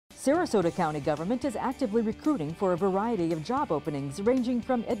Sarasota County government is actively recruiting for a variety of job openings ranging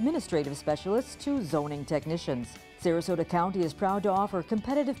from administrative specialists to zoning technicians. Sarasota County is proud to offer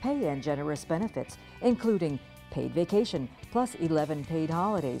competitive pay and generous benefits, including paid vacation, plus 11 paid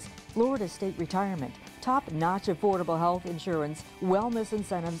holidays, Florida state retirement, top-notch affordable health insurance, wellness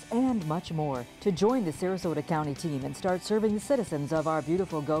incentives, and much more. To join the Sarasota County team and start serving the citizens of our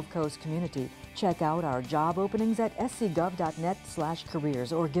beautiful Gulf Coast community, check out our job openings at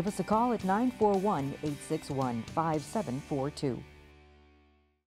scgov.net/careers or give us a call at 941-861-5742.